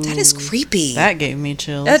 Woo. That is creepy. That gave me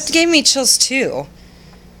chills. That gave me chills, too.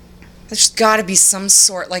 There's got to be some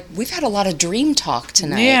sort, we've had a lot of dream talk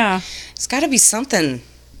tonight. Yeah. There's got to be something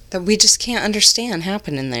that we just can't understand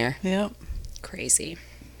happening there. Yep. Crazy.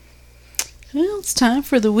 Well, it's time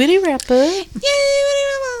for the witty wrap-up. Yay, witty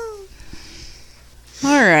wrap-up!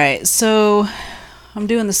 All right, so I'm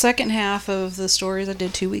doing the second half of the stories I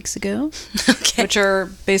did 2 weeks ago. Okay. Which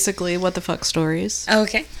are basically what the fuck stories.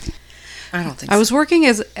 Okay. I don't think so. I was working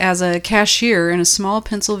as a cashier in a small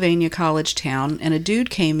Pennsylvania college town, and a dude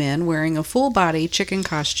came in wearing a full-body chicken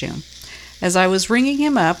costume. As I was ringing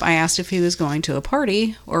him up, I asked if he was going to a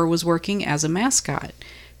party or was working as a mascot.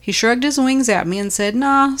 He shrugged his wings at me and said,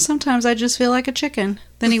 "Nah, sometimes I just feel like a chicken."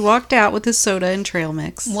 Then he walked out with his soda and trail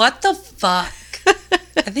mix. What the fuck?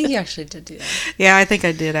 I think you actually did do that. Yeah, I think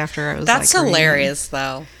I did after I was That's ringing. hilarious,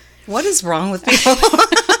 though. What is wrong with people?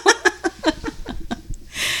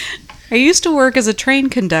 I used to work as a train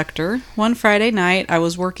conductor. One Friday night, I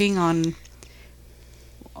was working one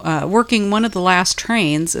of the last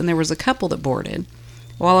trains, and there was a couple that boarded.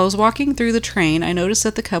 While I was walking through the train, I noticed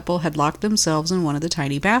that the couple had locked themselves in one of the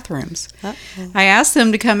tiny bathrooms. Uh-oh. I asked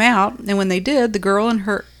them to come out, and when they did, the girl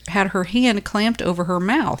had her hand clamped over her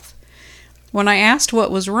mouth. When I asked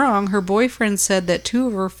what was wrong, her boyfriend said that 2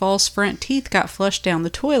 of her false front teeth got flushed down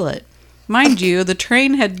the toilet. Mind you, the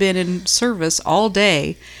train had been in service all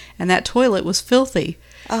day, and that toilet was filthy.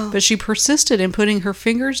 Oh. But she persisted in putting her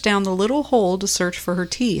fingers down the little hole to search for her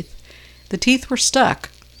teeth. The teeth were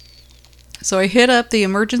stuck. So I hit up the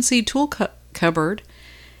emergency tool cupboard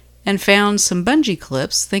and found some bungee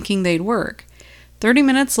clips, thinking they'd work. 30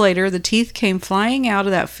 minutes later, the teeth came flying out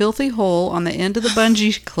of that filthy hole on the end of the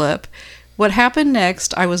bungee clip. What happened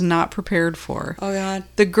next, I was not prepared for. Oh, God.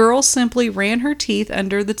 The girl simply ran her teeth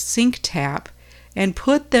under the sink tap and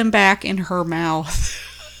put them back in her mouth.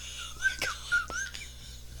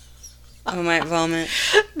 I might vomit.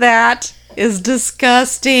 That is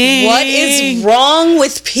disgusting. What is wrong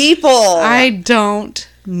with people? I don't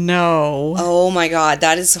know. Oh, my God.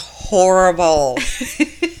 That is horrible.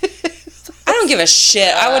 I don't give a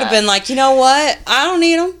shit. I would have been like, you know what? I don't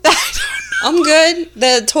need them. I'm good.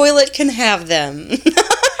 The toilet can have them.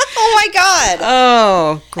 Oh, my God.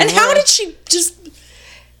 Oh, gross. And how did she just...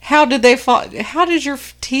 How did they fall? How did your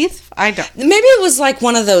teeth... I don't... Maybe it was like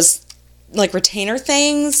one of those, like, retainer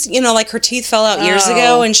things. You know, like her teeth fell out years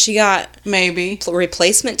ago and she got... Maybe.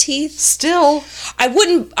 Replacement teeth. Still. I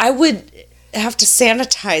would have to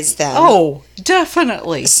sanitize them. Oh,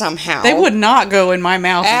 definitely. Somehow. They would not go in my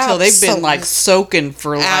mouth until they've been, like, soaking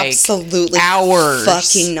for, like, absolutely hours.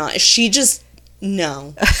 Fucking not. She just...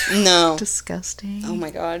 No. No. Disgusting. Oh,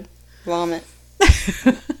 my God. Vomit.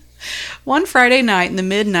 One Friday night in the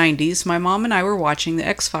mid-90s, my mom and I were watching The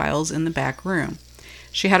X-Files in the back room.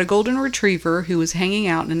 She had a golden retriever who was hanging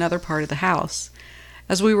out in another part of the house.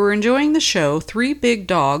 As we were enjoying the show, 3 big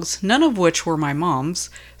dogs, none of which were my mom's,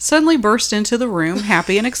 suddenly burst into the room,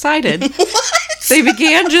 happy and excited. They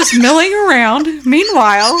began just milling around.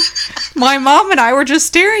 Meanwhile, my mom and I were just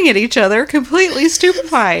staring at each other, completely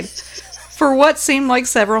stupefied, for what seemed like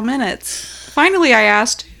several minutes. Finally, I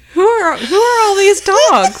asked, Who are all these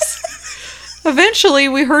dogs? Eventually,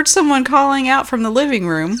 we heard someone calling out from the living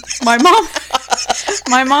room. My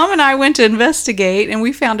mom and I went to investigate, and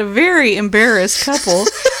we found a very embarrassed couple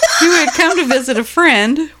who had come to visit a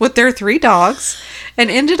friend with their 3 dogs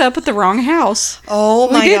and ended up at the wrong house. Oh,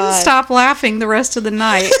 my God. We didn't stop laughing the rest of the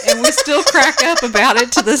night, and we still crack up about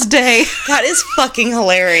it to this day. That is fucking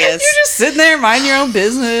hilarious. You're just sitting there minding your own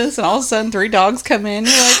business, and all of a sudden 3 dogs come in.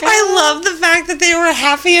 You're like, I love the fact that they were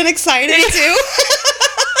happy and excited, too.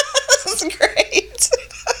 That's great.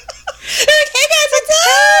 They're like, hey, guys, what's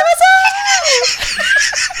up? What's up?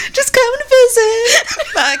 Just come to visit.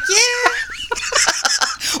 Fuck yeah.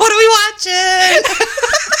 What are we watching?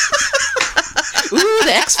 Ooh,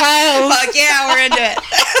 the X-Files. Fuck yeah, we're into it.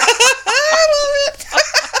 I love it.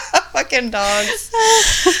 Fucking dogs.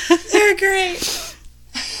 They're great.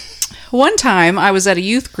 One time, I was at a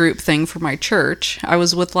youth group thing for my church. I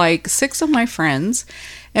was with like 6 of my friends,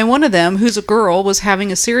 and one of them, who's a girl, was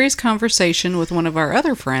having a serious conversation with one of our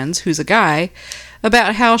other friends, who's a guy,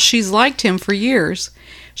 about how she's liked him for years.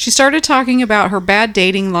 She started talking about her bad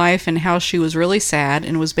dating life and how she was really sad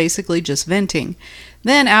and was basically just venting.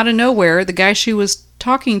 Then, out of nowhere, the guy she was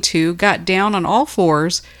talking to got down on all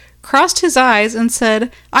fours, crossed his eyes, and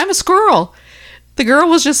said, "I'm a squirrel." The girl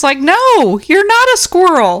was just like, "No, you're not a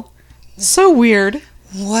squirrel." So weird.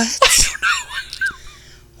 What?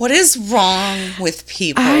 What is wrong with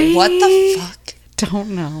people? What the fuck? Don't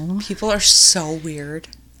know. People are so weird.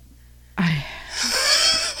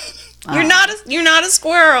 You're not a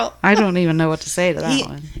squirrel. I don't even know what to say to that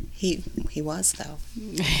one. He was, though.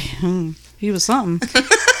 He was something.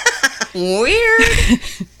 Weird.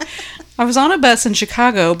 I was on a bus in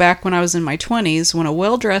Chicago back when I was in my 20s when a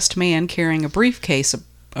well-dressed man carrying a briefcase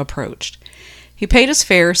approached. He paid his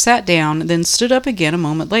fare, sat down, then stood up again a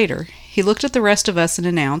moment later. He looked at the rest of us and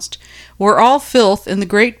announced, "We're all filth in the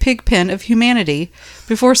great pig pen of humanity."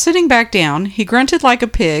 Before sitting back down, he grunted like a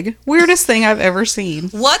pig. Weirdest thing I've ever seen.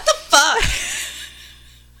 What the fuck?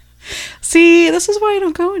 See, this is why I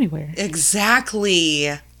don't go anywhere.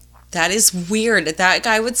 Exactly. That is weird. That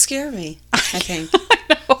guy would scare me, I think. I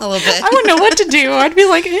know. A little bit. I wouldn't know what to do. I'd be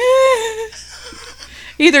like,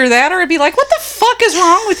 Either that or I'd be like, what the fuck is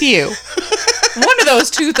wrong with you? One of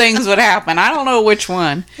those 2 things would happen. I don't know which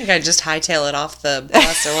one. I think I'd just hightail it off the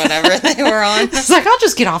bus or whatever they were on. It's like, I'll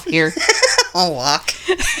just get off here. I'll walk.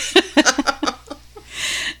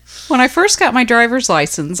 When I first got my driver's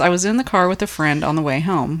license, I was in the car with a friend on the way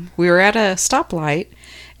home. We were at a stoplight,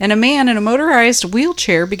 and a man in a motorized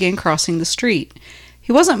wheelchair began crossing the street.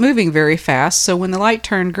 He wasn't moving very fast, so when the light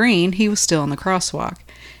turned green, he was still in the crosswalk.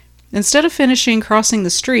 Instead of finishing crossing the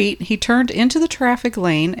street, he turned into the traffic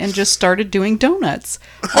lane and just started doing donuts,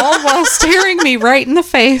 all while staring me right in the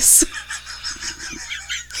face.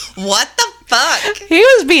 What the fuck? He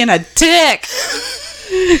was being a dick.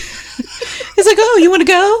 He's like, oh, you want to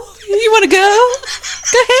go? You want to go?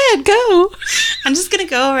 Go ahead, go. I'm just going to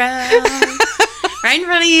go around right in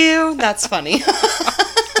front of you. That's funny.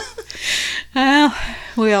 Well,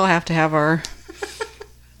 we all have to have our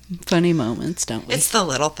funny moments, don't we? It's the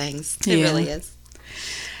little things. It really is.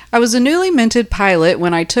 I was a newly minted pilot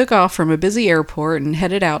when I took off from a busy airport and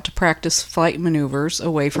headed out to practice flight maneuvers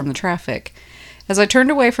away from the traffic. As I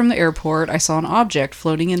turned away from the airport, I saw an object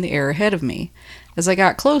floating in the air ahead of me. As I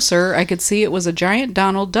got closer, I could see it was a giant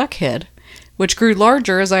Donald Duck head, which grew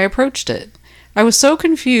larger as I approached it. I was so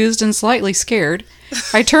confused and slightly scared.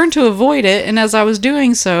 I turned to avoid it, and as I was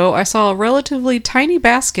doing so, I saw a relatively tiny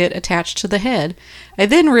basket attached to the head. I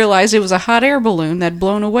then realized it was a hot air balloon that had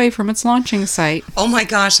blown away from its launching site. Oh my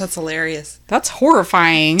gosh, that's hilarious. That's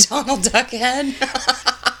horrifying. Donald Duck head.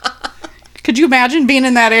 Could you imagine being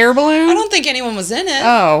in that air balloon? I don't think anyone was in it.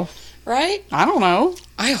 Oh. Right? I don't know.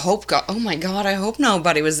 I hope oh my God, I hope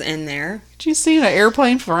nobody was in there. Did you see an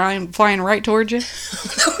airplane flying right towards you?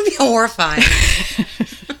 That would be horrifying.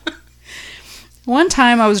 One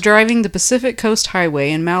time I was driving the Pacific Coast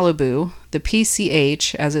Highway in Malibu, the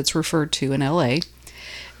PCH as it's referred to in LA.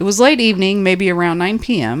 It was late evening, maybe around 9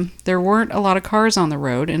 p.m. There weren't a lot of cars on the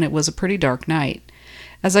road, and it was a pretty dark night.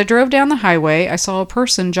 As I drove down the highway, I saw a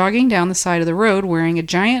person jogging down the side of the road wearing a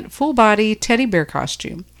giant full-body teddy bear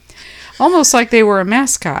costume, almost like they were a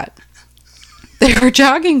mascot. They were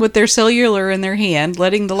jogging with their cellular in their hand,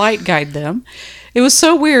 letting the light guide them. It was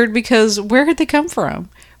so weird because where had they come from?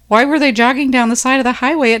 Why were they jogging down the side of the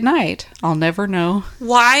highway at night? I'll never know.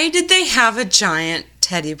 Why did they have a giant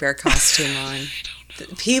teddy bear costume on?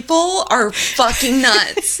 People are fucking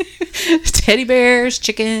nuts. Teddy bears,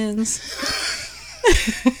 chickens.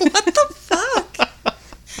 What the fuck?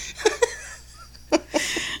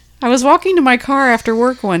 I was walking to my car after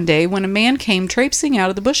work one day when a man came traipsing out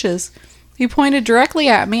of the bushes. He pointed directly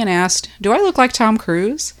at me and asked, "Do I look like Tom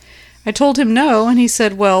Cruise?" I told him no, and he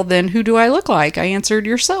said, "Well, then who do I look like?" I answered,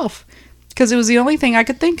 "Yourself," because it was the only thing I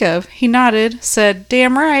could think of. He nodded, said,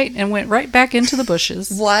 "Damn right," and went right back into the bushes.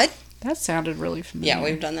 What? That sounded really familiar. Yeah,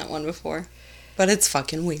 we've done that one before. But it's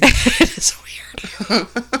fucking weird. It is weird.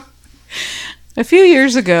 A few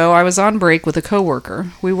years ago, I was on break with a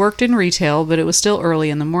coworker. We worked in retail, but it was still early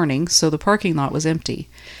in the morning, so the parking lot was empty.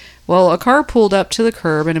 Well, a car pulled up to the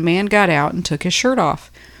curb, and a man got out and took his shirt off.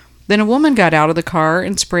 Then a woman got out of the car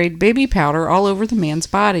and sprayed baby powder all over the man's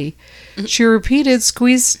body. She repeatedly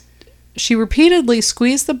squeezed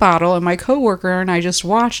the bottle, and my coworker and I just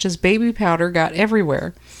watched as baby powder got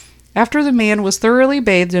everywhere. After the man was thoroughly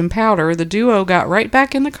bathed in powder, the duo got right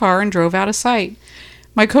back in the car and drove out of sight.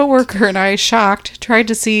 My coworker and I, shocked, tried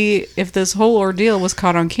to see if this whole ordeal was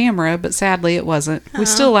caught on camera, but sadly it wasn't. We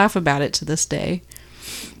still laugh about it to this day.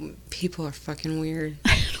 People are fucking weird.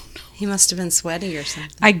 I don't know. He must have been sweaty or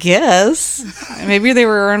something. I guess. Maybe they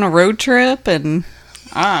were on a road trip and,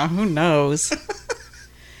 who knows.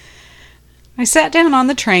 I sat down on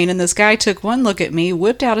the train and this guy took one look at me,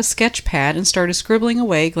 whipped out a sketch pad, and started scribbling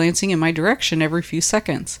away, glancing in my direction every few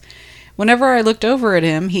seconds. Whenever I looked over at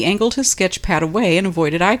him, he angled his sketch pad away and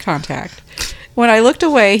avoided eye contact. When I looked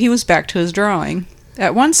away, he was back to his drawing.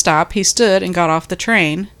 At one stop, he stood and got off the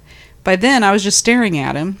train. By then, I was just staring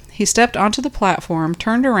at him. He stepped onto the platform,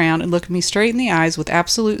 turned around, and looked me straight in the eyes with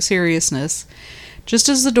absolute seriousness. Just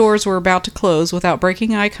as the doors were about to close without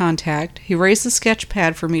breaking eye contact, he raised the sketch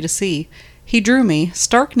pad for me to see. He drew me,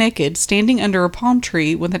 stark naked, standing under a palm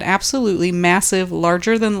tree with an absolutely massive,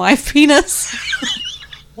 larger-than-life penis.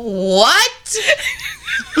 What?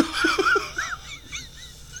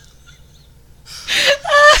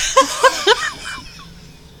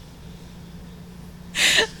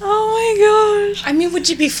 Oh my gosh. I mean, would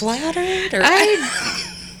you be flattered? Or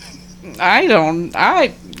I don't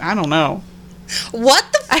know.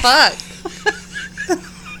 What the fuck?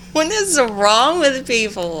 What is wrong with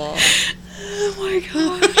people? Oh my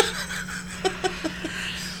gosh.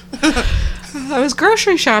 I was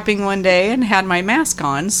grocery shopping one day and had my mask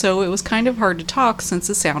on, so it was kind of hard to talk since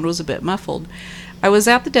the sound was a bit muffled. I was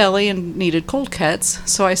at the deli and needed cold cuts,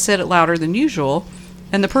 so I said it louder than usual,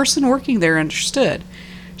 and the person working there understood.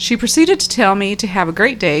 She proceeded to tell me to have a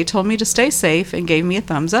great day, told me to stay safe, and gave me a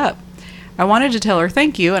thumbs up. I wanted to tell her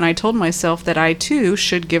thank you, and I told myself that I too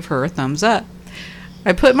should give her a thumbs up.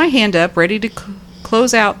 I put my hand up, ready to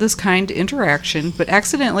close out this kind interaction, but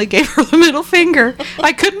accidentally gave her the middle finger.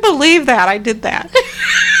 I couldn't believe that I did that.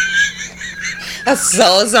 That's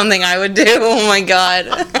so something I would do. Oh my God.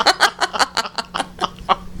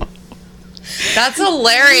 That's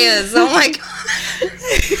hilarious. Oh my God.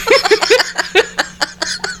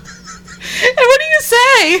 And what do you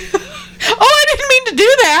say? Oh, I didn't mean to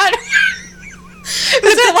do that.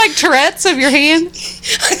 Is it like Tourette's of your hand?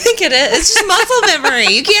 I think it is. It's just muscle memory.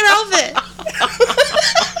 You can't help it.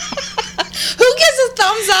 Who gives a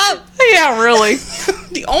thumbs up? Yeah, really.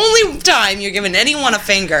 The only time you're giving anyone a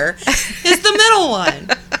finger is the middle one.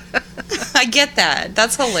 I get that.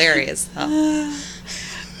 That's hilarious, though.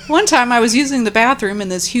 One time I was using the bathroom in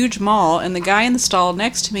this huge mall, and the guy in the stall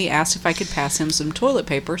next to me asked if I could pass him some toilet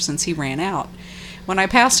paper since he ran out. When I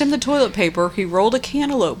passed him the toilet paper, he rolled a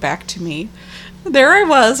cantaloupe back to me. There I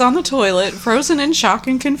was on the toilet, frozen in shock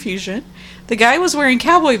and confusion. The guy was wearing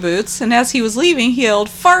cowboy boots, and as he was leaving, he yelled,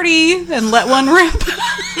 "Farty!" and let one rip.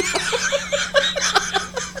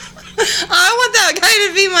 I want that guy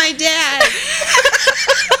to be my dad.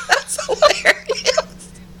 That's hilarious.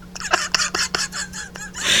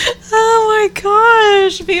 Oh my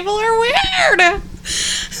gosh, people are weird.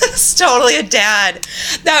 That's totally a dad.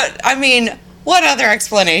 What other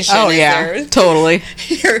explanation is there? Totally.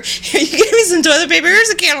 Here, you give me some toilet paper, here's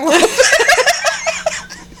a cantaloupe.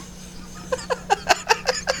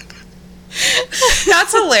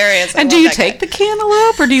 That's hilarious. And do you take the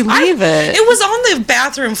cantaloupe or do you leave it? It was on the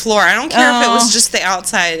bathroom floor. I don't care if it was just the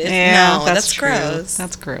outside. No, that's gross.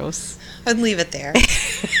 That's gross. I'd leave it there.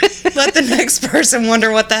 Let the next person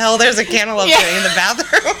wonder what the hell there's a cantaloupe doing in the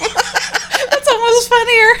bathroom. That's almost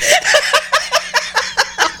funnier.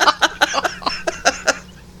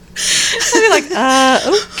 I'd be like,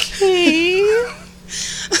 okay.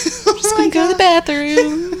 I'm just going to go to the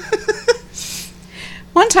bathroom.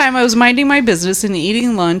 One time I was minding my business and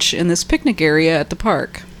eating lunch in this picnic area at the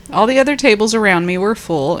park. All the other tables around me were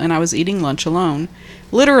full, and I was eating lunch alone.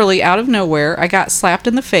 Literally, out of nowhere, I got slapped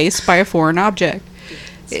in the face by a foreign object.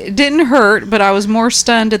 It didn't hurt, but I was more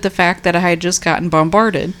stunned at the fact that I had just gotten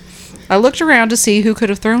bombarded. I looked around to see who could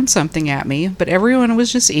have thrown something at me, but everyone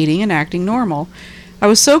was just eating and acting normal. I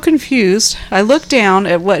was so confused, I looked down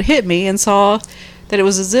at what hit me and saw that it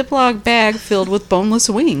was a Ziploc bag filled with boneless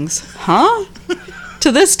wings. Huh?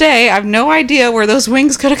 To this day, I have no idea where those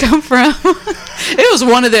wings could have come from. It was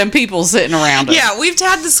one of them people sitting around us. Yeah, we've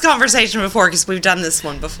had this conversation before because we've done this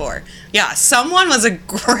one before. Yeah, someone was a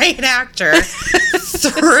great actor,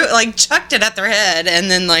 chucked it at their head and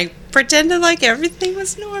then, pretended like everything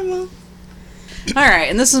was normal. All right,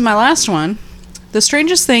 and this is my last one. The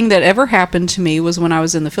strangest thing that ever happened to me was when I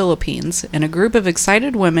was in the Philippines, and a group of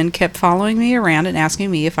excited women kept following me around and asking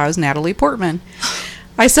me if I was Natalie Portman.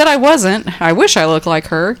 I said I wasn't. I wish I looked like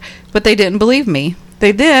her, but they didn't believe me.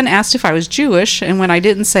 They then asked if I was Jewish, and when I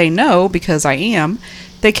didn't say no, because I am,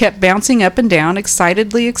 they kept bouncing up and down,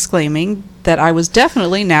 excitedly exclaiming that I was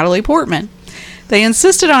definitely Natalie Portman. They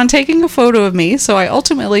insisted on taking a photo of me, so I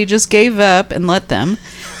ultimately just gave up and let them.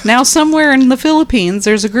 Now, somewhere in the Philippines,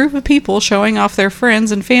 there's a group of people showing off their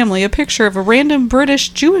friends and family a picture of a random British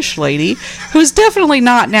Jewish lady who's definitely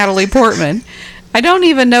not Natalie Portman. I don't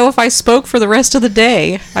even know if I spoke for the rest of the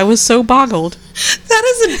day. I was so boggled. That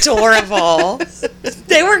is adorable.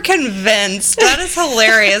 They were convinced. That is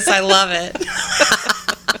hilarious. I love it.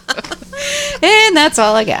 And that's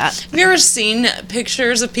all I got. Have you ever seen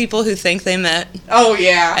pictures of people who think they met? Oh,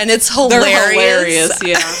 yeah. And it's hilarious. They're hilarious,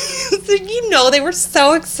 yeah. They were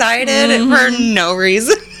so excited for no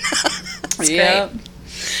reason. That's yeah. great.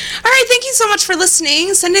 All right, thank you so much for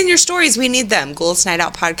listening. Send in your stories. We need them.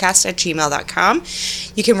 ghoulisnightoutpodcast@gmail.com.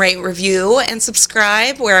 You can rate, review, and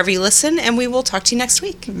subscribe wherever you listen, and we will talk to you next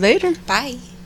week. Later. Bye.